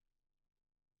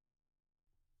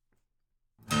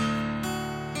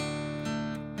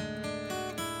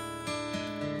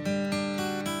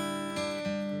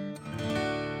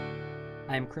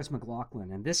I am Chris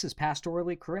McLaughlin, and this is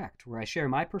Pastorally Correct, where I share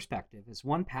my perspective as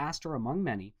one pastor among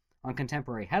many on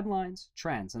contemporary headlines,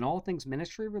 trends, and all things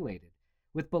ministry related,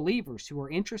 with believers who are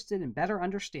interested in better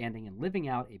understanding and living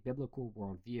out a biblical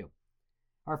worldview.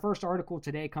 Our first article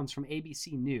today comes from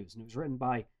ABC News, and it was written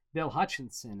by Bill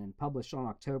Hutchinson and published on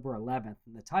October 11th,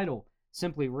 and the title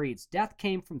simply reads, "Death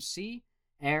Came from Sea,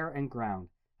 Air, and Ground,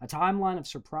 a Timeline of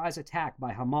Surprise Attack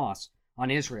by Hamas on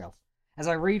Israel." As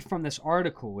I read from this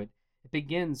article, it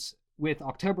begins with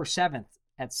October 7th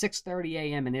at 6:30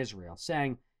 a.m. in Israel,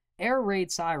 saying, air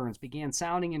raid sirens began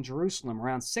sounding in Jerusalem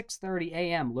around 6:30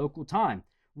 a.m. local time,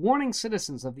 warning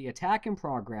citizens of the attack in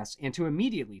progress and to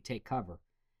immediately take cover.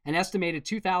 An estimated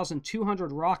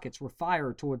 2,200 rockets were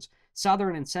fired towards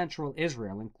southern and central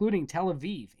Israel, including Tel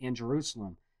Aviv and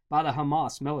Jerusalem, by the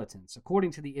Hamas militants,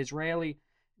 according to the Israeli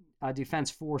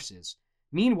Defense Forces.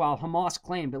 Meanwhile, Hamas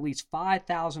claimed at least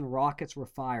 5,000 rockets were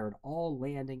fired, all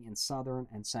landing in southern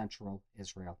and central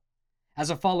Israel. As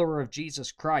a follower of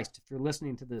Jesus Christ, if you're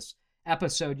listening to this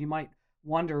episode, you might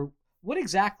wonder what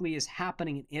exactly is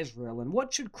happening in Israel and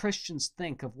what should Christians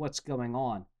think of what's going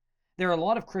on? There are a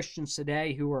lot of Christians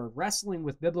today who are wrestling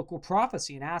with biblical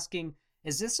prophecy and asking,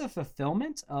 is this a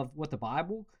fulfillment of what the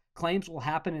Bible claims will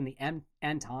happen in the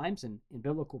end times and in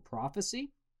biblical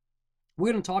prophecy?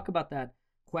 We're going to talk about that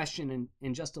question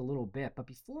in just a little bit, but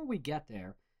before we get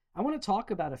there, I want to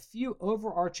talk about a few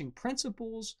overarching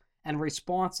principles and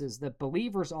responses that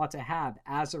believers ought to have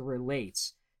as it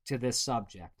relates to this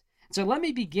subject. So let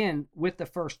me begin with the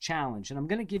first challenge, and I'm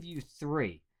going to give you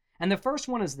three. And the first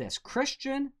one is this: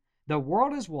 Christian, the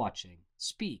world is watching,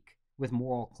 speak with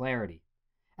moral clarity.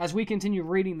 As we continue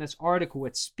reading this article,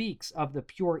 it speaks of the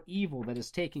pure evil that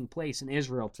is taking place in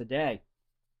Israel today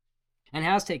and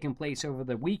has taken place over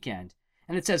the weekend.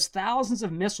 And it says thousands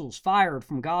of missiles fired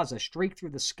from Gaza streaked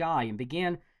through the sky and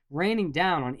began raining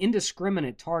down on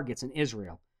indiscriminate targets in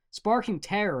Israel, sparking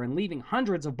terror and leaving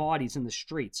hundreds of bodies in the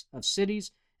streets of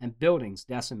cities and buildings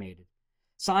decimated.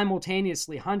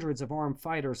 Simultaneously, hundreds of armed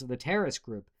fighters of the terrorist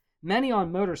group, many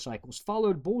on motorcycles,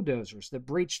 followed bulldozers that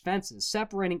breached fences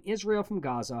separating Israel from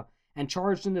Gaza and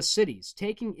charged into cities,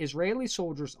 taking Israeli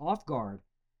soldiers off guard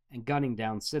and gunning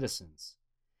down citizens.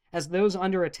 As those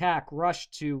under attack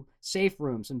rushed to safe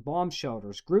rooms and bomb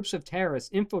shelters, groups of terrorists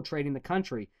infiltrating the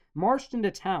country marched into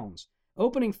towns,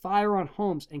 opening fire on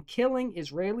homes and killing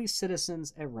Israeli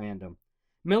citizens at random.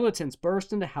 Militants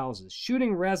burst into houses,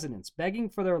 shooting residents, begging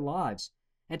for their lives,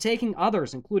 and taking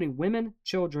others, including women,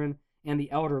 children, and the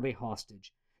elderly,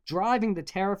 hostage, driving the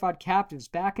terrified captives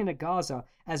back into Gaza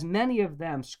as many of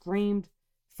them screamed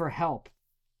for help.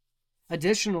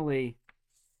 Additionally,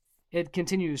 it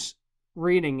continues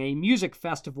reading, a music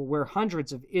festival where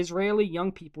hundreds of Israeli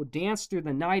young people danced through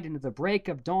the night into the break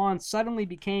of dawn suddenly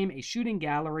became a shooting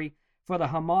gallery for the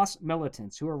Hamas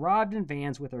militants who arrived in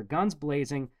vans with their guns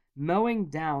blazing, mowing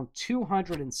down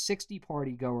 260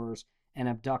 partygoers and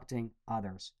abducting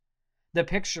others. The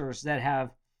pictures that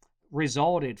have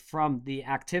resulted from the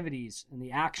activities and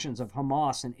the actions of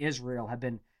Hamas in Israel have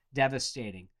been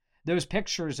devastating. Those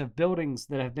pictures of buildings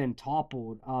that have been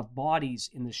toppled, of bodies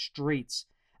in the streets,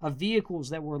 of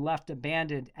vehicles that were left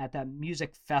abandoned at that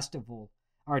music festival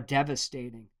are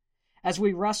devastating. As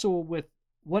we wrestle with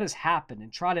what has happened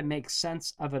and try to make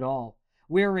sense of it all,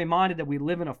 we are reminded that we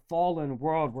live in a fallen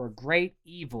world where great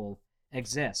evil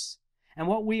exists. And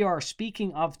what we are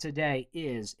speaking of today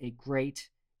is a great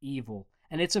evil.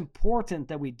 And it's important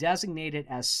that we designate it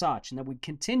as such and that we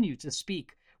continue to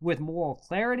speak with moral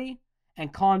clarity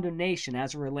and condemnation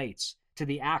as it relates to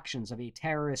the actions of a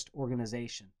terrorist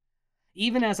organization.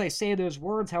 Even as I say those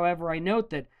words, however, I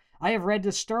note that I have read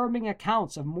disturbing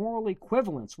accounts of moral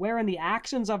equivalence wherein the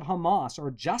actions of Hamas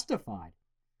are justified,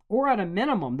 or at a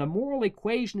minimum, the moral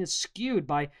equation is skewed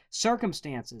by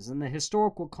circumstances and the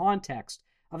historical context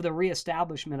of the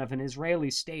reestablishment of an Israeli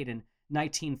state in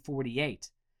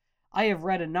 1948. I have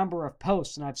read a number of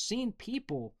posts and I've seen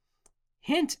people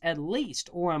hint at least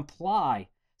or imply,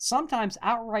 sometimes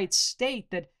outright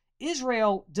state that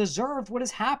Israel deserved what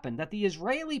has happened, that the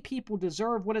Israeli people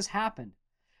deserve what has happened.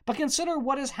 But consider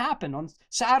what has happened. On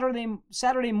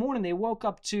Saturday morning, they woke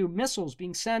up to missiles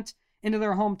being sent into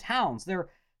their hometowns, their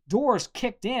doors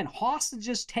kicked in,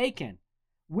 hostages taken,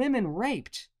 women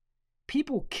raped,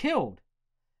 people killed,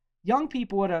 young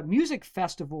people at a music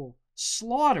festival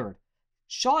slaughtered,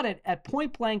 shot at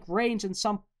point-blank range in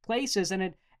some places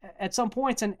and at some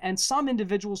points, and some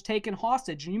individuals taken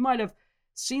hostage. And you might have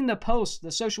seen the posts,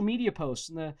 the social media posts,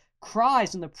 and the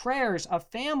cries and the prayers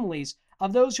of families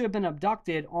of those who have been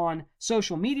abducted on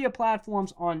social media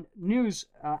platforms, on news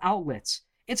outlets.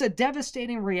 It's a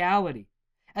devastating reality.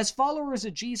 As followers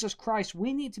of Jesus Christ,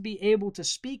 we need to be able to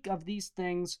speak of these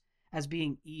things as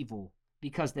being evil,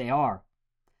 because they are.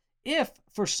 If,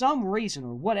 for some reason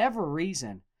or whatever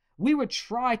reason, we would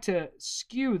try to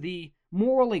skew the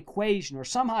moral equation or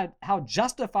somehow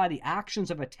justify the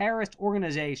actions of a terrorist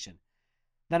organization,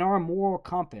 then our moral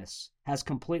compass has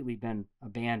completely been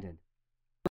abandoned.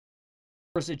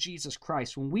 Of Jesus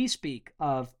Christ, when we speak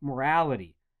of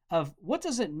morality, of what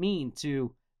does it mean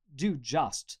to do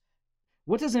just,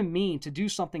 what does it mean to do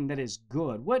something that is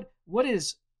good, what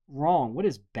is wrong, what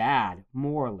is bad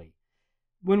morally,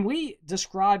 when we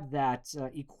describe that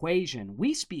equation,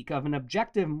 we speak of an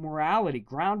objective morality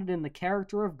grounded in the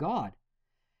character of God.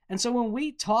 And so when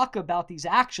we talk about these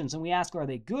actions and we ask, are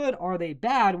they good, are they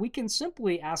bad, we can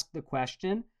simply ask the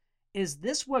question, is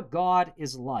this what God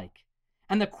is like?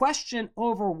 And the question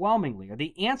overwhelmingly, or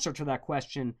the answer to that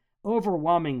question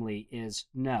overwhelmingly, is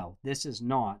no, this is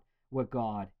not what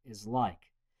God is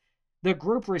like. The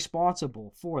group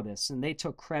responsible for this, and they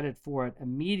took credit for it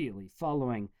immediately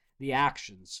following the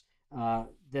actions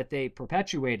that they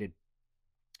perpetuated.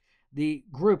 The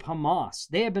group Hamas,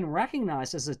 they have been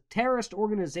recognized as a terrorist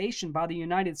organization by the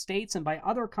United States and by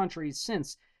other countries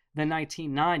since the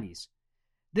 1990s.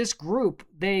 This group,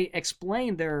 they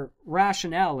explained their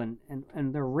rationale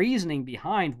and their reasoning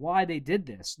behind why they did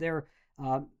this. Their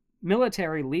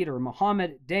military leader,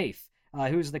 Mohammed Deif,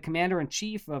 who's the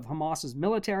commander-in-chief of Hamas's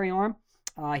military arm,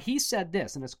 he said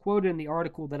this, and it's quoted in the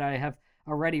article that I have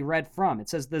already read from. It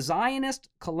says, the Zionist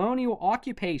colonial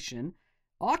occupation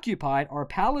occupied our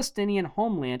Palestinian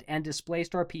homeland and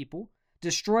displaced our people,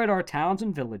 destroyed our towns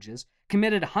and villages,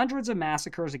 committed hundreds of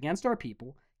massacres against our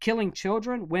people, killing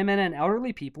children, women, and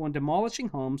elderly people, and demolishing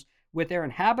homes with their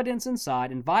inhabitants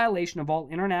inside in violation of all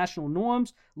international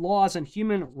norms, laws, and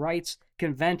human rights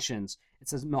conventions. It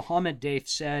says Mohammed Deif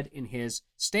said in his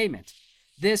statement.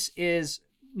 This is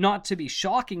not to be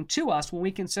shocking to us when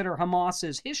we consider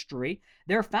Hamas's history.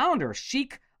 Their founder,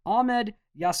 Sheikh Ahmed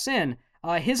Yassin,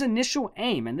 his initial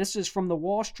aim, and this is from the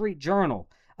Wall Street Journal,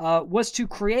 was to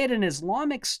create an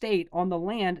Islamic state on the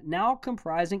land now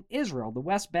comprising Israel, the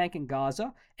West Bank, and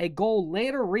Gaza, a goal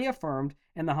later reaffirmed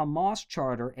in the Hamas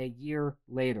charter a year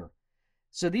later.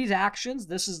 So these actions,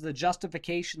 this is the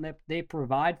justification that they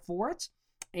provide for it,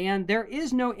 and there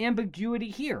is no ambiguity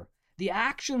here. The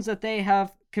actions that they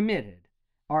have committed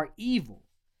are evil,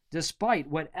 despite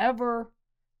whatever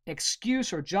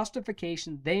excuse or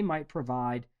justification they might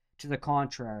provide to the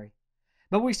contrary.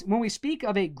 But when we speak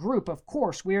of a group, of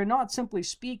course, we are not simply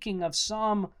speaking of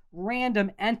some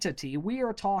random entity. We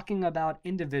are talking about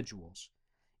individuals.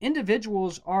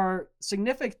 Individuals are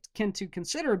significant to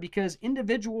consider because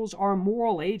individuals are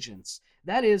moral agents.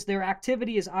 That is, their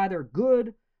activity is either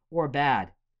good or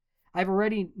bad. I've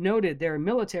already noted their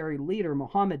military leader,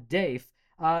 Mohammed Deif.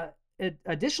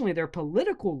 Additionally, their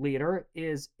political leader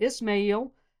is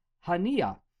Ismail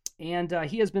Haniyeh, and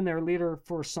he has been their leader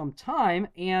for some time,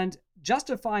 and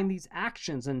justifying these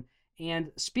actions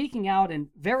and speaking out in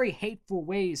very hateful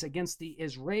ways against the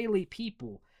Israeli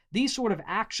people. These sort of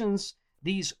actions,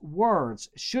 these words,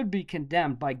 should be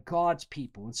condemned by God's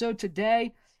people. And so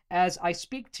today, as I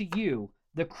speak to you,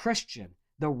 the Christian,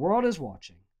 the world is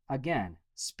watching. Again,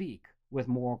 speak with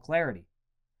moral clarity.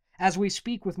 As we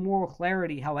speak with moral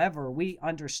clarity, however, we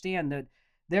understand that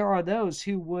there are those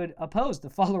who would oppose the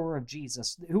follower of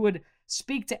Jesus, who would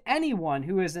speak to anyone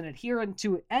who is an adherent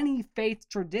to any faith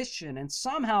tradition and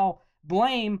somehow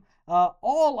blame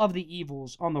all of the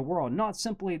evils on the world, not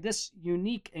simply this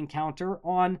unique encounter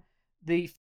on the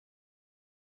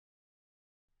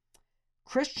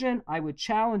Christian. I would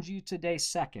challenge you today,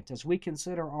 second, as we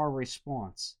consider our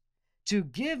response, to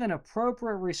give an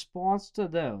appropriate response to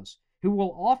those who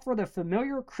will offer the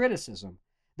familiar criticism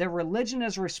that religion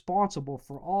is responsible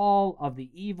for all of the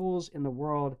evils in the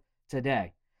world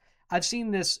today. I've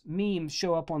seen this meme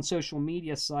show up on social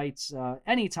media sites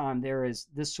anytime there is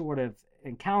this sort of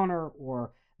encounter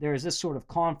or there is this sort of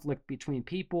conflict between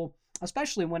people,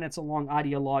 especially when it's along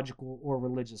ideological or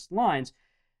religious lines.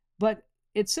 But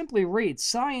it simply reads,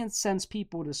 science sends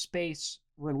people to space,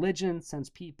 religion sends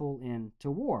people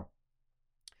into war.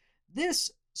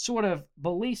 This sort of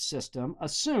belief system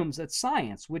assumes that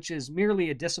science, which is merely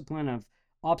a discipline of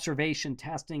observation,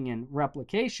 testing, and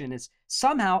replication, is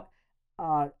somehow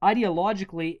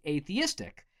ideologically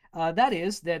atheistic. That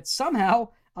is, that somehow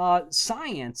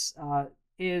science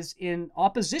is in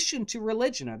opposition to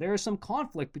religion, or there is some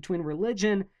conflict between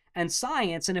religion and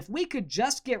science, and if we could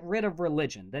just get rid of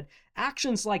religion, that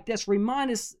actions like this remind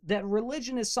us that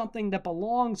religion is something that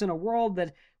belongs in a world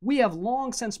that we have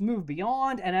long since moved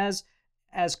beyond, and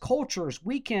as cultures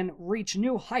we can reach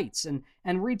new heights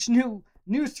and reach new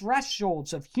new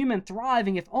thresholds of human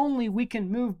thriving if only we can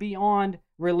move beyond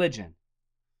religion.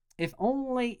 If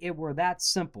only it were that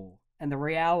simple and the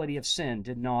reality of sin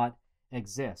did not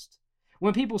exist.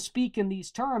 When people speak in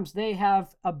these terms, they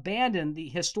have abandoned the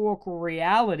historical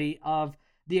reality of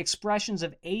the expressions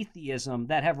of atheism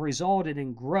that have resulted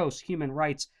in gross human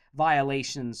rights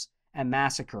violations and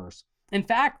massacres. In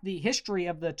fact, the history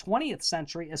of the 20th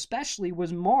century especially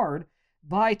was marred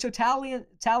by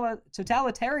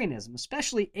totalitarianism,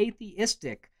 especially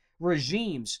atheistic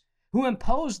regimes who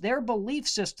imposed their belief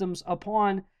systems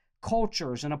upon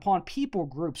cultures and upon people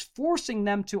groups, forcing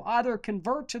them to either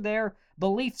convert to their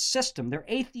belief system, their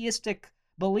atheistic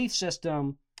belief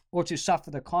system, or to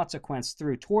suffer the consequence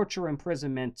through torture,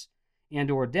 imprisonment,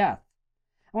 and or death.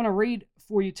 I want to read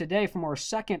for you today from our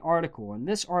second article, and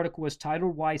this article is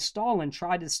titled Why Stalin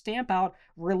Tried to Stamp Out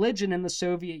Religion in the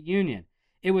Soviet Union.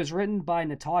 It was written by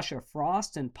Natasha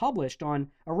Frost and published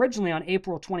originally on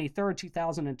April 23,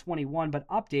 2021, but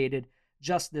updated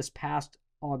just this past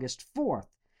August 4th.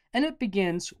 And it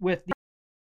begins with the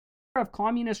era of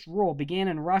communist rule began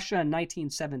in Russia in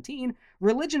 1917.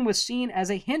 Religion was seen as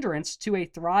a hindrance to a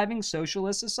thriving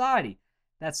socialist society.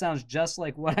 That sounds just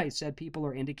like what I said people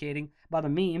are indicating by the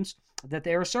memes that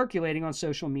they are circulating on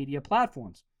social media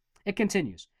platforms. It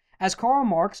continues. As Karl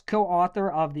Marx, co-author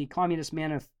of the Communist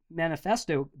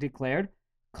Manifesto, declared,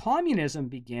 communism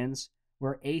begins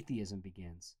where atheism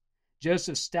begins.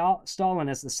 Joseph Stalin,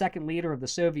 as the second leader of the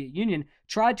Soviet Union,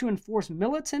 tried to enforce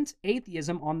militant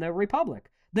atheism on the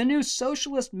republic. The new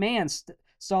socialist man,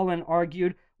 Stalin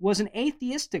argued, was an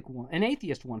atheist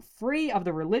one, free of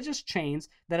the religious chains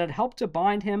that had helped to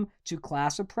bind him to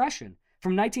class oppression.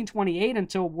 From 1928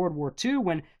 until World War II,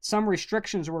 when some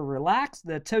restrictions were relaxed,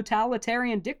 the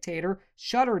totalitarian dictator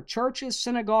shuttered churches,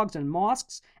 synagogues, and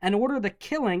mosques and ordered the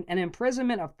killing and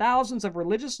imprisonment of thousands of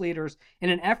religious leaders in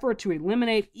an effort to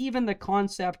eliminate even the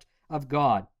concept of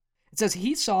God. It says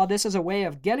he saw this as a way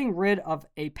of getting rid of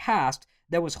a past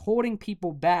that was holding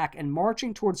people back and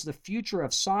marching towards the future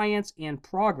of science and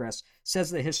progress, says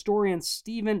the historian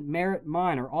Stephen Merritt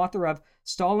Miner, author of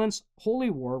Stalin's Holy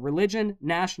War, Religion,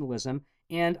 Nationalism,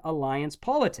 and Alliance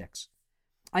Politics.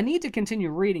 I need to continue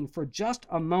reading for just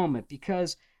a moment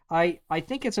because I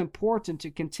think it's important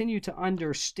to continue to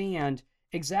understand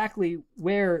exactly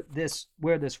where this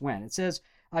went. It says,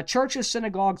 churches,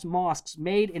 synagogues, mosques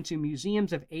made into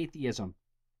museums of atheism.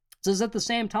 It says at the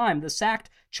same time, the sacked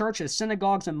churches,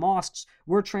 synagogues, and mosques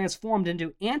were transformed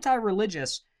into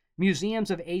anti-religious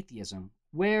museums of atheism,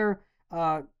 where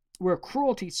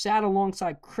cruelty sat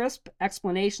alongside crisp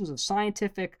explanations of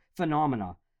scientific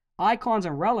phenomena. Icons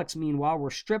and relics, meanwhile, were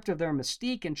stripped of their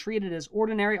mystique and treated as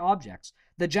ordinary objects.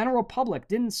 The general public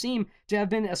didn't seem to have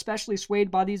been especially swayed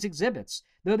by these exhibits,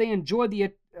 though they enjoyed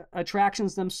the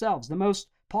attractions themselves. The most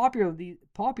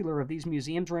popular of these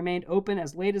museums remained open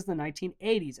as late as the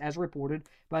 1980s, as reported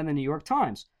by the New York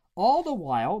Times. All the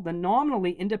while, the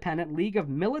nominally independent League of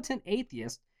Militant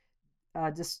Atheists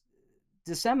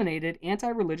disseminated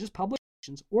anti-religious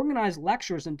publications, organized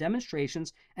lectures and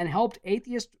demonstrations, and helped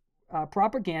atheist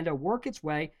propaganda work its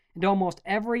way into almost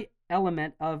every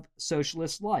element of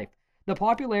socialist life. The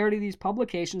popularity of these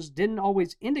publications didn't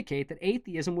always indicate that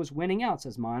atheism was winning out,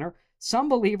 says Miner. Some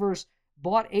believers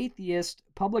bought atheist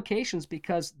publications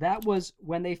because that was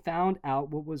when they found out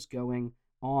what was going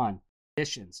on.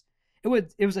 It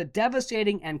was a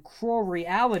devastating and cruel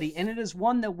reality, and it is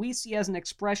one that we see as an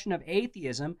expression of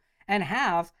atheism and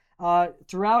have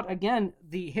throughout, again,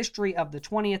 the history of the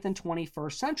 20th and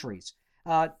 21st centuries.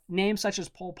 Names such as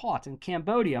Pol Pot in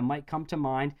Cambodia might come to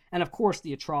mind, and of course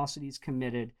the atrocities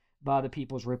committed by the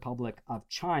People's Republic of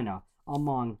China,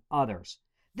 among others.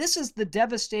 This is the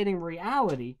devastating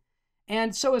reality.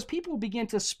 And so as people begin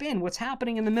to spin what's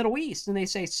happening in the Middle East, and they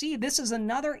say, see, this is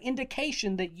another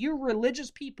indication that you religious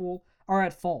people are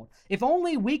at fault. If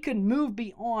only we could move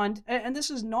beyond, and this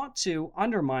is not to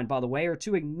undermine, by the way, or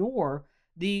to ignore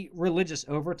the religious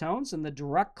overtones and the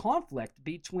direct conflict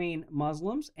between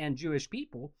Muslims and Jewish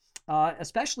people,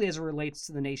 especially as it relates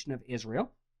to the nation of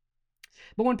Israel.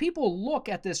 But when people look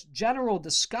at this general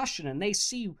discussion and they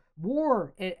see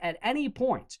war at any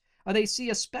point, or they see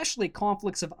especially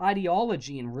conflicts of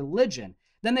ideology and religion,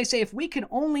 then they say if we can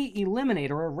only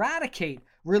eliminate or eradicate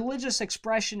religious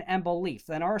expression and belief,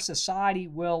 then our society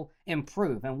will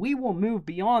improve and we will move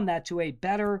beyond that to a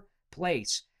better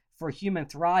place for human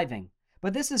thriving.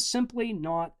 But this is simply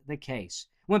not the case.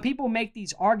 When people make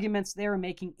these arguments, they are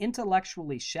making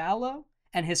intellectually shallow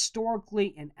and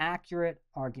historically inaccurate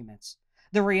arguments.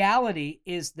 The reality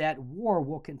is that war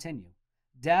will continue.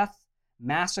 Death,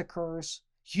 massacres,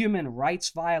 human rights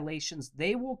violations,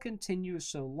 they will continue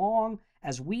so long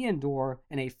as we endure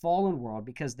in a fallen world,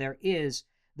 because there is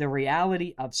the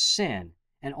reality of sin.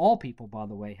 And all people, by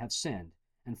the way, have sinned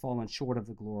and fallen short of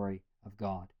the glory of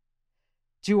God.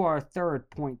 To our third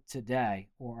point today,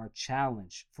 or our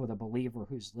challenge for the believer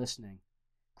who's listening.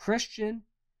 Christian,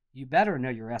 you better know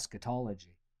your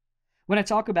eschatology. When I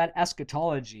talk about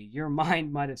eschatology, your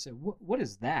mind might have said, what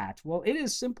is that? Well, it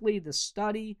is simply the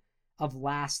study of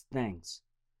last things.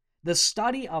 The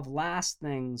study of last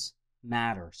things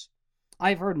matters.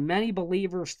 I've heard many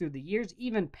believers through the years,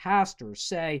 even pastors,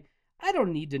 say, I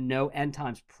don't need to know end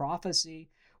times prophecy.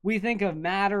 We think of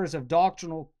matters of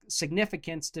doctrinal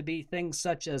significance to be things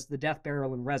such as the death,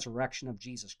 burial, and resurrection of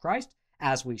Jesus Christ,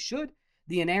 as we should,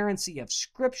 the inerrancy of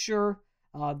Scripture,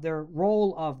 the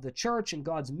role of the church and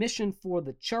God's mission for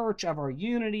the church, of our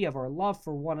unity, of our love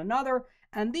for one another,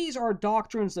 and these are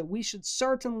doctrines that we should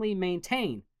certainly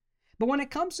maintain. But when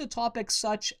it comes to topics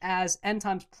such as end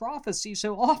times prophecy,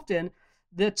 so often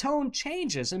the tone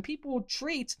changes and people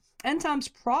treat end times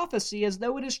prophecy as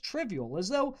though it is trivial, as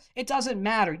though it doesn't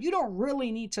matter. You don't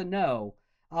really need to know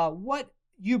what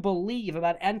you believe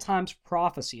about end times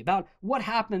prophecy, about what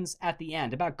happens at the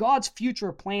end, about God's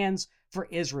future plans for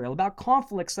Israel, about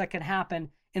conflicts that can happen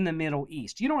in the Middle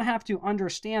East. You don't have to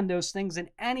understand those things in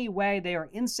any way. They are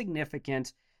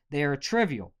insignificant. They are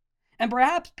trivial. And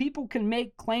perhaps people can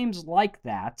make claims like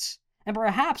that, and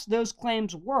perhaps those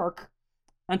claims work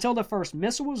until the first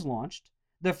missile is launched,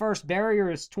 the first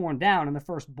barrier is torn down, and the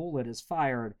first bullet is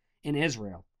fired in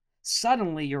Israel.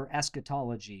 Suddenly your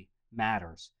eschatology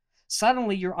matters.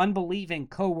 Suddenly your unbelieving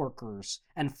coworkers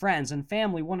and friends and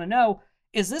family want to know,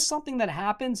 is this something that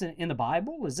happens in the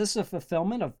Bible? Is this a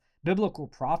fulfillment of biblical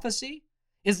prophecy?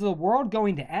 Is the world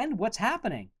going to end? What's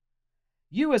happening?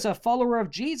 You, as a follower of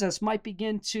Jesus, might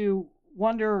begin to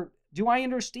wonder, do I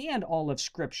understand all of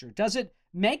Scripture? Does it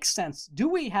make sense? Do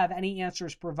we have any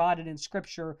answers provided in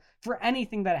Scripture for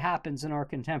anything that happens in our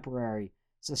contemporary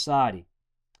society?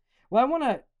 Well, I want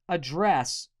to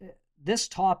address this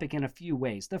topic in a few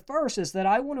ways. The first is that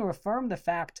I want to affirm the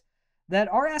fact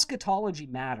that our eschatology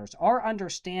matters. Our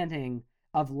understanding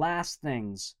of last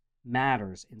things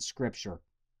matters in Scripture.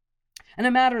 And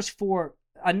it matters for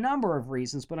a number of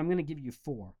reasons, but I'm going to give you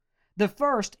four. The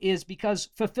first is because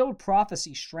fulfilled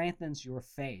prophecy strengthens your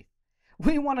faith.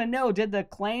 We want to know, did the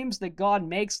claims that God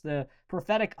makes, the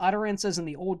prophetic utterances in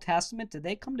the Old Testament, did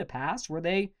they come to pass? Were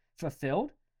they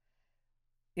fulfilled?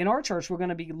 In our church, we're going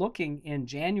to be looking in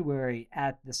January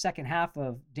at the second half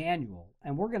of Daniel,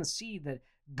 and we're going to see that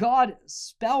God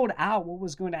spelled out what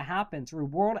was going to happen through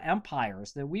world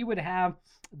empires, that we would have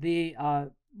the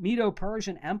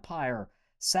Medo-Persian Empire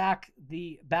sack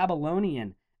the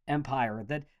Babylonian Empire,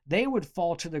 that they would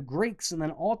fall to the Greeks and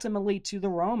then ultimately to the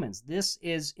Romans. This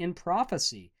is in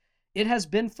prophecy. It has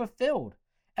been fulfilled.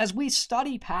 As we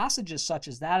study passages such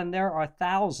as that, and there are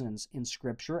thousands in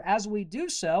Scripture, as we do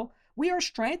so, we are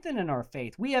strengthened in our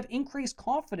faith. We have increased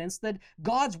confidence that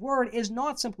God's word is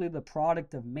not simply the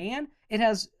product of man. It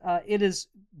is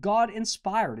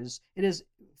God-inspired. It is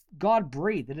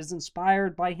God-breathed. It is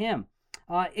inspired by Him.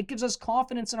 It gives us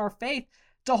confidence in our faith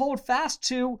to hold fast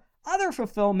to other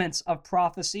fulfillments of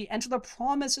prophecy and to the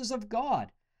promises of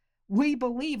God. We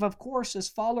believe, of course, as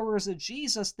followers of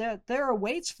Jesus, that there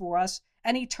awaits for us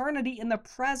an eternity in the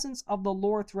presence of the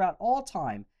Lord throughout all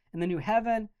time in the new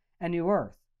heaven and new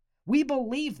earth. We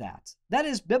believe that. That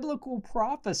is biblical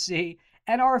prophecy,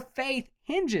 and our faith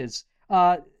hinges.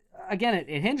 Again,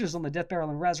 it hinges on the death,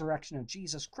 burial, and resurrection of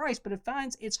Jesus Christ, but it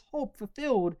finds its hope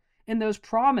fulfilled in those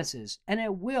promises, and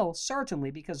it will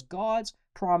certainly, because God's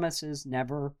promises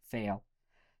never fail.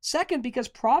 Second, because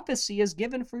prophecy is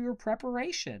given for your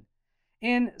preparation.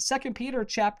 In 2 Peter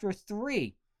chapter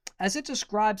 3, as it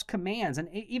describes commands, and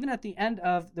even at the end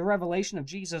of the revelation of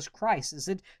Jesus Christ, as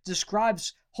it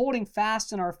describes holding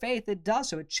fast in our faith, it does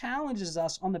so. It challenges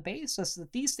us on the basis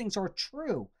that these things are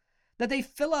true, that they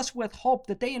fill us with hope,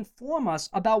 that they inform us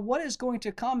about what is going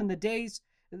to come in the days,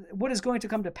 what is going to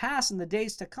come to pass in the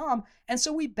days to come, and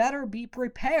so we better be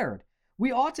prepared.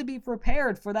 We ought to be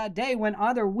prepared for that day when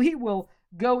either we will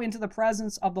go into the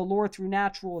presence of the Lord through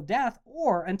natural death,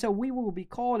 or until we will be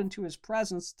called into His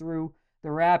presence through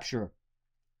the rapture.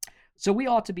 So we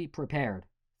ought to be prepared.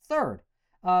 Third,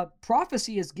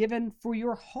 prophecy is given for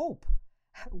your hope.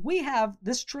 We have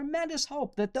this tremendous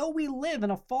hope that though we live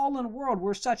in a fallen world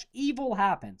where such evil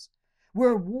happens,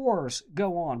 where wars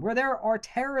go on, where there are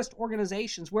terrorist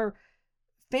organizations, where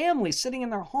families sitting in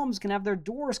their homes can have their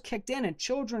doors kicked in and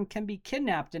children can be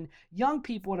kidnapped and young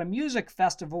people at a music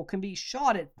festival can be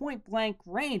shot at point blank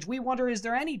range. We wonder, is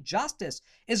there any justice?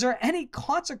 Is there any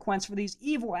consequence for these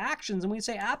evil actions? And we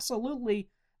say, absolutely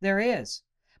there is.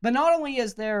 But not only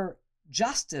is there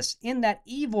justice in that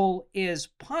evil is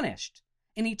punished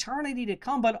in eternity to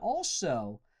come, but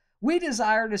also we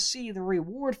desire to see the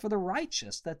reward for the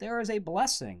righteous, that there is a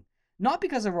blessing, not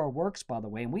because of our works, by the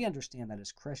way, and we understand that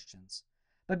as Christians,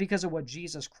 but because of what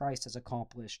Jesus Christ has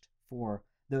accomplished for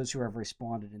those who have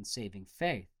responded in saving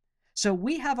faith. So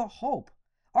we have a hope.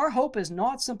 Our hope is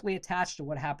not simply attached to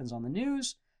what happens on the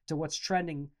news, to what's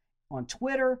trending on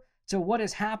Twitter, to what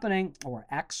is happening, or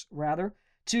X rather,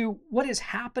 to what is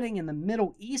happening in the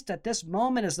Middle East at this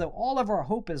moment, as though all of our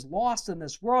hope is lost in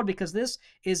this world because this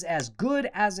is as good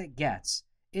as it gets.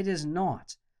 It is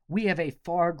not. We have a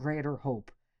far greater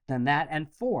hope than that. And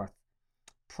fourth,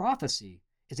 prophecy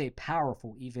is a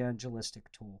powerful evangelistic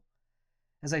tool.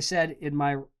 As I said in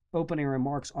my opening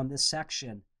remarks on this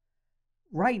section,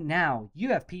 right now you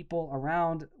have people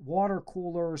around water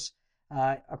coolers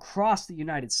across the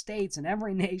United States and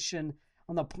every nation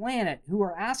on the planet who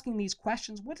are asking these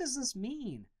questions. What does this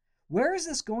mean? Where is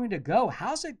this going to go?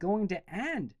 How's it going to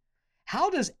end? How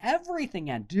does everything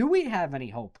end? Do we have any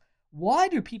hope? Why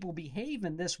do people behave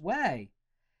in this way?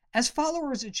 As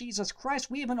followers of Jesus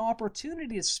Christ, we have an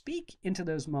opportunity to speak into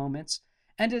those moments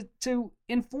and to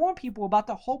inform people about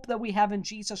the hope that we have in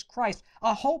Jesus Christ,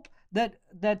 a hope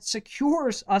that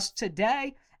secures us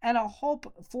today and a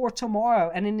hope for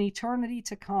tomorrow and in eternity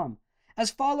to come. As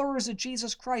followers of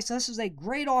Jesus Christ, this is a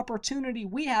great opportunity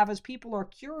we have as people are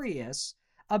curious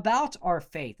about our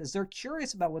faith. As they're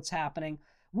curious about what's happening,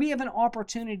 we have an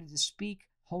opportunity to speak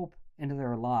hope into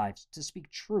their lives, to speak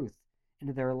truth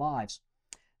into their lives.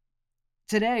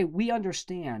 Today, we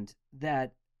understand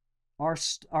that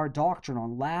our doctrine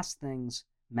on last things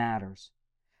matters.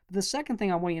 But the second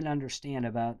thing I want you to understand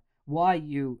about why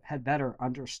you had better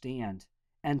understand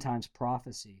end times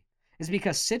prophecy is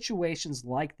because situations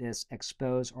like this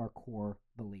expose our core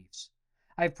beliefs.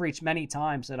 I've preached many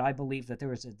times that I believe that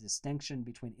there is a distinction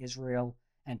between Israel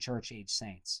and church-age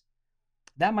saints.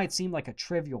 That might seem like a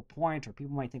trivial point, or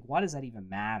people might think, why does that even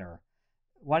matter?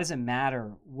 Why does it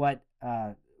matter what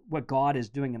God is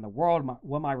doing in the world,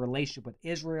 what my relationship with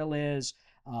Israel is,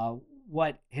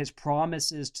 what his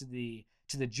promises to the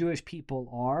Jewish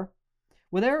people are?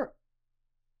 Well,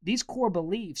 these core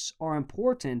beliefs are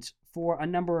important for a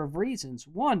number of reasons.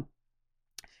 One,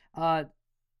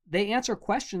 they answer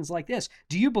questions like this.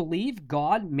 Do you believe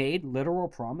God made literal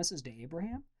promises to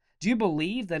Abraham? Do you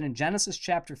believe that in Genesis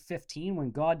chapter 15, when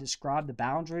God described the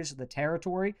boundaries of the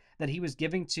territory that he was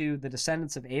giving to the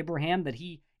descendants of Abraham, that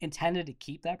he intended to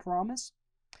keep that promise?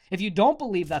 If you don't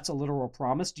believe that's a literal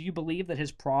promise, do you believe that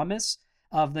his promise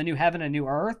of the new heaven and new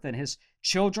earth and his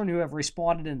children who have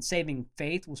responded in saving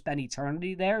faith will spend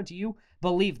eternity there? Do you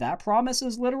believe that promise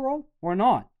is literal or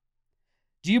not?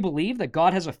 Do you believe that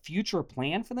God has a future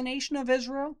plan for the nation of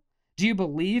Israel? Do you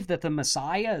believe that the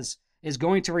Messiah is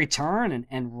going to return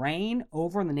and reign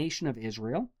over the nation of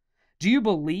Israel? Do you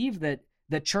believe that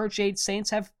the church-age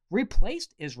saints have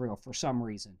replaced Israel for some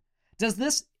reason? Does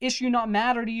this issue not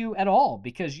matter to you at all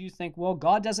because you think, well,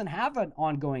 God doesn't have an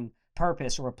ongoing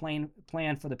purpose or a plan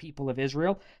for the people of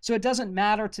Israel, so it doesn't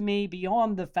matter to me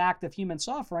beyond the fact of human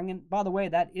suffering? And by the way,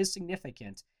 that is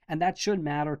significant, and that should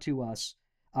matter to us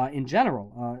in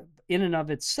general, in and of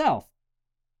itself.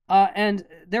 And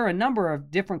there are a number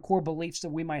of different core beliefs that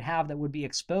we might have that would be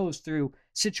exposed through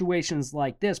situations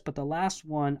like this. But the last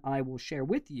one I will share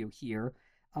with you here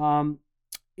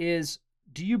is: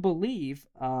 do you believe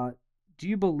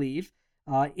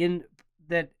in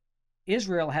that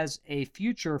Israel has a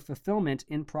future fulfillment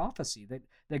in prophecy,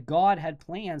 that God had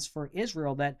plans for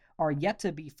Israel that are yet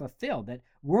to be fulfilled, that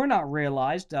were not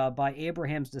realized by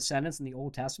Abraham's descendants in the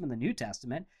Old Testament, the New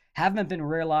Testament, haven't been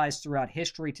realized throughout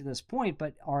history to this point,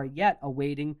 but are yet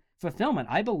awaiting fulfillment?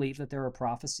 I believe that there are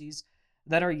prophecies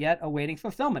that are yet awaiting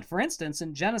fulfillment. For instance,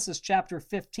 in Genesis chapter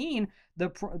 15,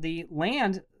 the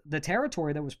land, the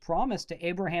territory that was promised to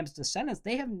Abraham's descendants,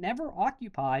 they have never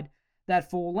occupied that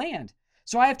full land.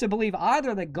 So I have to believe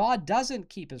either that God doesn't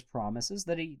keep his promises,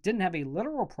 that he didn't have a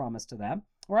literal promise to them,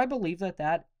 or I believe that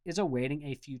that is awaiting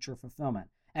a future fulfillment.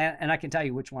 And I can tell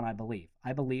you which one I believe.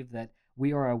 I believe that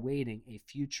we are awaiting a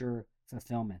future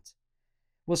fulfillment.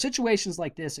 Well, situations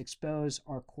like this expose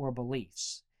our core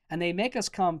beliefs, and they make us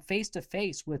come face to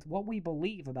face with what we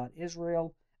believe about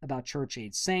Israel, about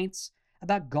church-age saints,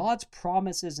 about God's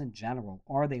promises in general.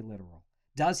 Are they literal?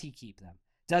 Does he keep them?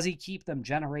 Does he keep them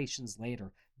generations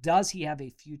later? Does he have a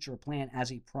future plan as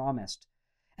he promised?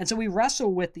 And so we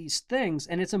wrestle with these things,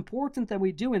 and it's important that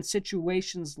we do in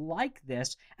situations like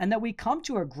this, and that we come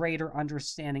to a greater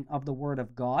understanding of the Word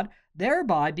of God,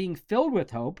 thereby being filled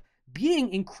with hope, being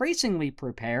increasingly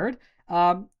prepared,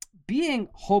 being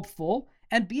hopeful,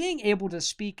 and being able to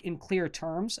speak in clear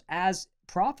terms as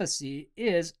prophecy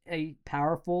is a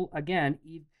powerful, again,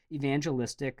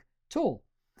 evangelistic tool.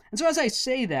 And so as I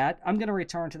say that, I'm going to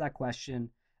return to that question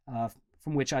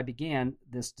from which I began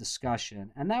this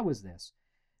discussion, and that was this.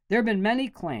 There have been many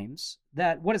claims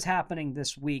that what is happening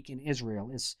this week in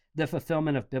Israel is the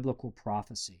fulfillment of biblical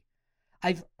prophecy.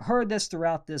 I've heard this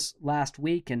throughout this last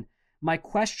week, and my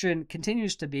question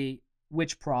continues to be,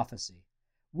 which prophecy?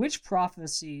 Which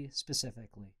prophecy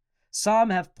specifically? Some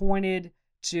have pointed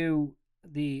to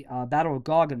the Battle of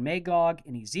Gog and Magog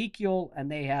in Ezekiel, and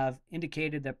they have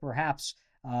indicated that perhaps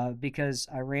because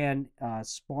Iran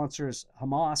sponsors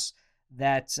Hamas,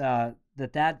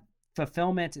 that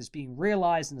fulfillment is being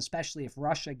realized, and especially if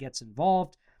Russia gets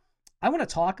involved. I want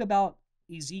to talk about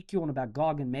Ezekiel and about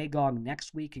Gog and Magog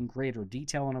next week in greater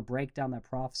detail, and I'll break down that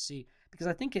prophecy because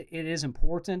I think it is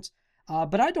important.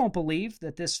 But I don't believe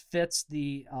that this fits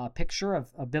the picture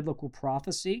of biblical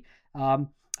prophecy.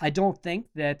 I don't think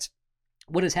that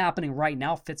what is happening right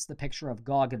now fits the picture of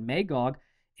Gog and Magog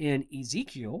in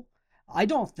Ezekiel. I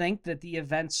don't think that the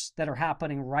events that are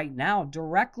happening right now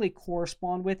directly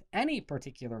correspond with any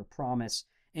particular promise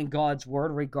in God's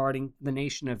word regarding the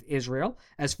nation of Israel,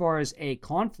 as far as a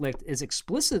conflict is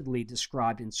explicitly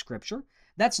described in Scripture.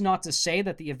 That's not to say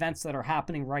that the events that are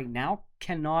happening right now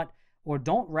cannot or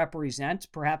don't represent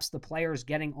perhaps the players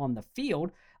getting on the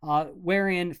field,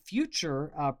 wherein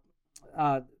future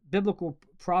biblical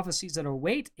prophecies that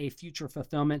await a future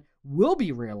fulfillment will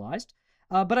be realized.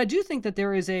 But I do think that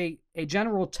there is a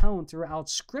general tone throughout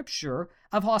Scripture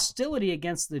of hostility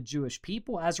against the Jewish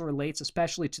people as it relates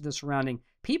especially to the surrounding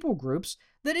people groups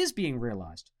that is being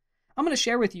realized. I'm going to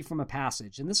share with you from a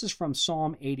passage, and this is from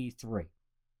Psalm 83.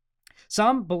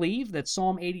 Some believe that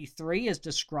Psalm 83 is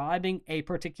describing a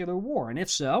particular war, and if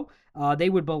so, they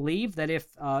would believe that if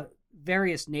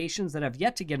various nations that have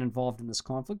yet to get involved in this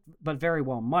conflict, but very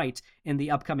well might in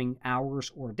the upcoming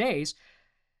hours or days,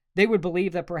 they would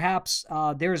believe that perhaps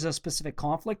there's a specific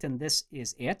conflict and this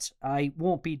is it. I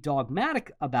won't be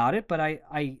dogmatic about it, but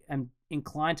I am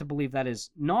inclined to believe that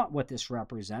is not what this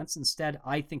represents. Instead,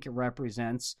 I think it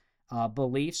represents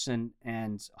beliefs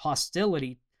and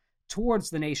hostility towards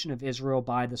the nation of Israel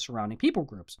by the surrounding people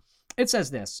groups. It says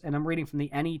this, and I'm reading from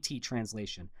the NET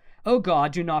translation. O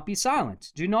God, do not be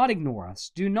silent. Do not ignore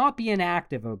us. Do not be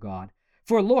inactive, O God.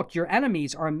 For look, your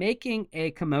enemies are making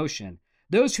a commotion.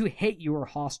 Those who hate you are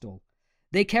hostile.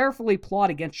 They carefully plot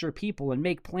against your people and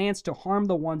make plans to harm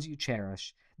the ones you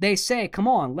cherish. They say, come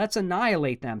on, let's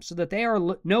annihilate them so that they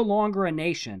are no longer a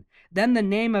nation. Then the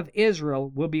name of Israel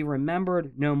will be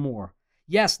remembered no more.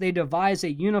 Yes, they devise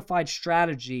a unified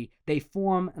strategy. They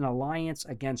form an alliance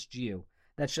against you.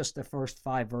 That's just the first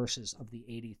 5 verses of the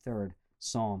 83rd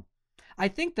Psalm. I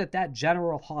think that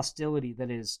general hostility that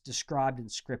is described in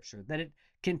Scripture, that it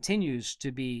continues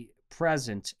to be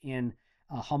present in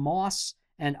Hamas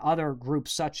and other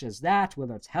groups such as that,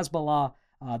 whether it's Hezbollah,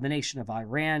 the nation of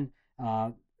Iran,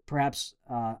 perhaps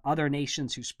other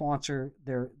nations who sponsor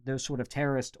those sort of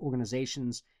terrorist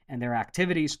organizations and their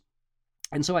activities.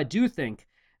 And so I do think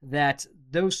that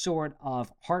those sort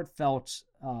of heartfelt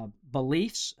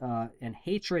beliefs and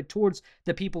hatred towards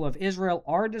the people of Israel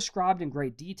are described in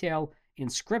great detail in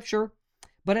Scripture.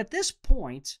 But at this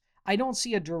point, I don't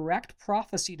see a direct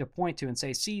prophecy to point to and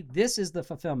say, see, this is the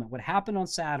fulfillment. What happened on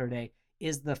Saturday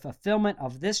is the fulfillment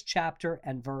of this chapter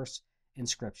and verse in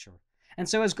Scripture. And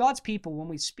so as God's people, when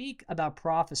we speak about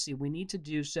prophecy, we need to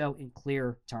do so in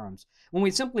clear terms. When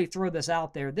we simply throw this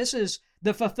out there, this is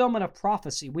the fulfillment of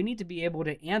prophecy, we need to be able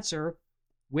to answer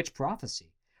which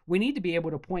prophecy. We need to be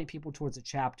able to point people towards a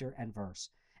chapter and verse.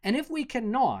 And if we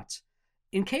cannot,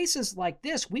 in cases like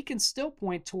this, we can still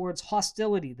point towards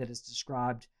hostility that is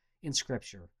described in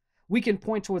Scripture. We can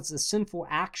point towards the sinful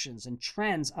actions and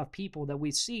trends of people that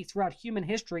we see throughout human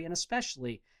history, and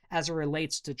especially as it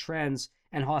relates to trends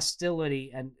and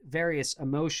hostility and various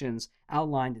emotions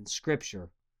outlined in Scripture.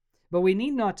 But we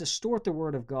need not distort the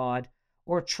Word of God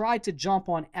or try to jump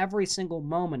on every single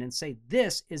moment and say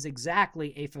this is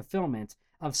exactly a fulfillment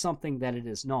of something that it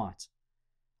is not.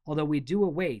 Although we do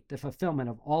await the fulfillment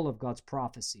of all of God's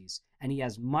prophecies, and He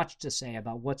has much to say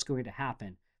about what's going to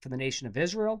happen for the nation of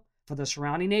Israel, for the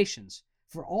surrounding nations,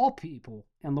 for all people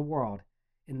in the world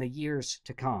in the years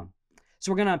to come.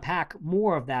 So we're going to unpack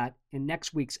more of that in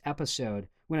next week's episode.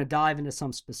 We're going to dive into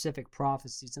some specific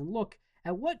prophecies and look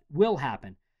at what will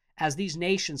happen as these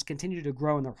nations continue to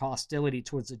grow in their hostility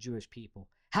towards the Jewish people.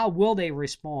 How will they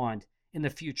respond in the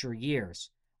future years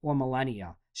or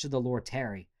millennia, should the Lord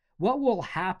tarry? What will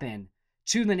happen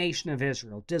to the nation of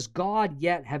Israel? Does God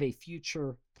yet have a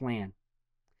future plan?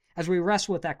 As we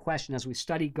wrestle with that question, as we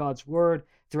study God's Word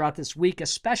throughout this week,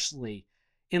 especially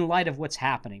in light of what's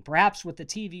happening, perhaps with the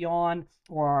TV on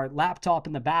or our laptop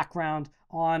in the background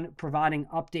on, providing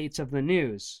updates of the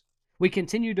news. We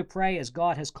continue to pray as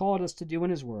God has called us to do in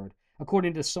His Word,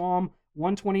 according to Psalm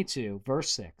 122,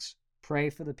 verse 6. Pray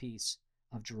for the peace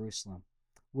of Jerusalem.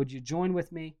 Would you join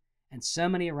with me and so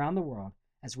many around the world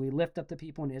as we lift up the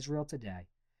people in Israel today,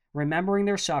 remembering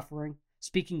their suffering,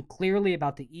 speaking clearly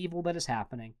about the evil that is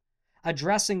happening,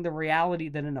 addressing the reality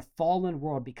that in a fallen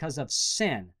world, because of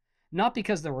sin, not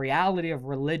because the reality of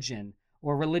religion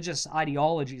or religious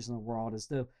ideologies in the world, as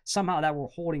though somehow that were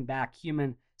holding back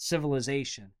human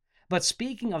civilization, but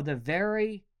speaking of the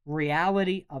very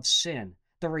reality of sin,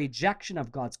 the rejection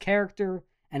of God's character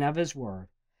and of His Word.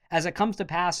 As it comes to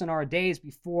pass in our days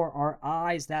before our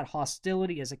eyes, that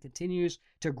hostility, as it continues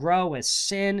to grow, as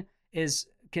sin is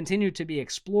continued to be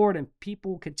explored and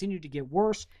people continue to get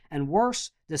worse and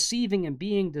worse, deceiving and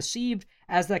being deceived,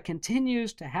 as that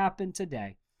continues to happen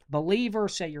today. Believer,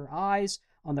 set your eyes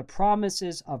on the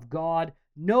promises of God.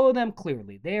 Know them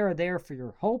clearly. They are there for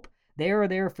your hope. They are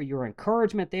there for your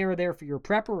encouragement. They are there for your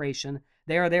preparation.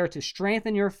 They are there to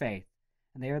strengthen your faith.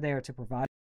 And they are there to provide,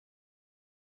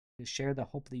 to share the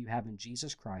hope that you have in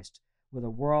Jesus Christ with a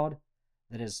world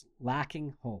that is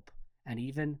lacking hope, and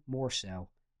even more so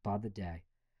by the day.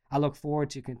 I look forward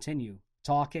to continue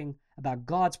talking about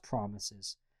God's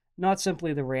promises, not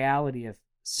simply the reality of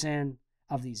sin,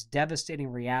 of these devastating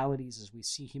realities as we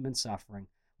see human suffering,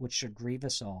 which should grieve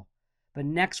us all. But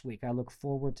next week, I look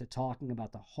forward to talking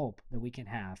about the hope that we can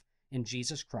have in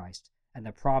Jesus Christ and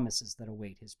the promises that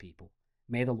await His people.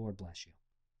 May the Lord bless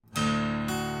you.